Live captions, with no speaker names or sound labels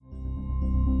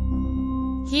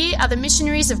Here are the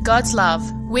missionaries of God's love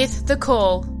with The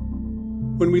Call.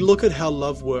 When we look at how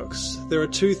love works, there are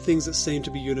two things that seem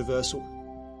to be universal.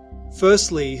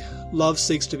 Firstly, love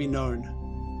seeks to be known.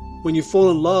 When you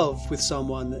fall in love with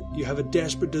someone, you have a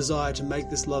desperate desire to make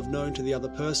this love known to the other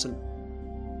person.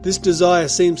 This desire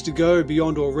seems to go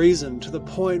beyond all reason to the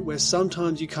point where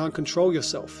sometimes you can't control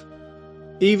yourself.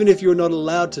 Even if you're not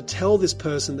allowed to tell this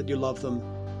person that you love them,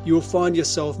 you will find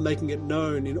yourself making it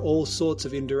known in all sorts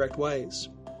of indirect ways.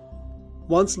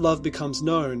 Once love becomes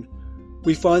known,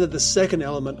 we find that the second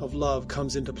element of love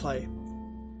comes into play.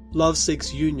 Love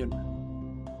seeks union.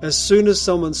 As soon as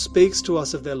someone speaks to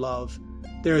us of their love,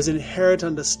 there is an inherent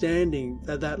understanding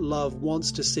that that love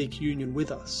wants to seek union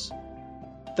with us.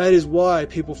 That is why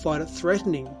people find it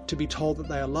threatening to be told that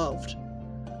they are loved.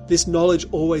 This knowledge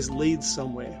always leads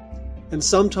somewhere, and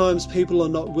sometimes people are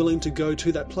not willing to go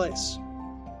to that place.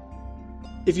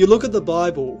 If you look at the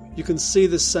Bible, you can see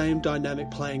the same dynamic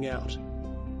playing out.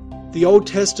 The Old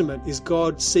Testament is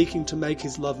God seeking to make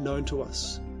his love known to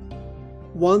us.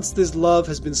 Once this love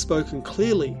has been spoken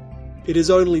clearly, it is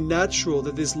only natural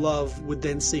that this love would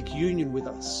then seek union with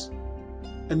us.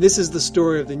 And this is the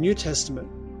story of the New Testament,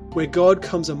 where God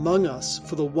comes among us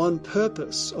for the one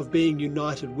purpose of being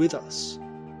united with us.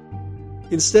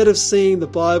 Instead of seeing the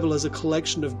Bible as a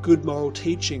collection of good moral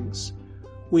teachings,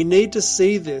 we need to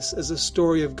see this as a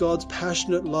story of God's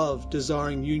passionate love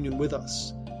desiring union with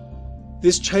us.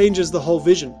 This changes the whole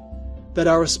vision, that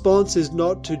our response is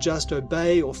not to just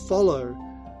obey or follow,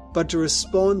 but to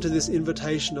respond to this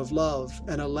invitation of love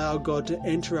and allow God to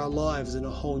enter our lives in a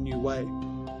whole new way.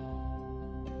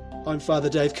 I'm Father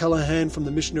Dave Callaghan from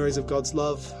the Missionaries of God's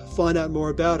Love. Find out more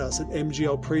about us at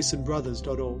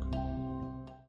mglpriestandbrothers.org.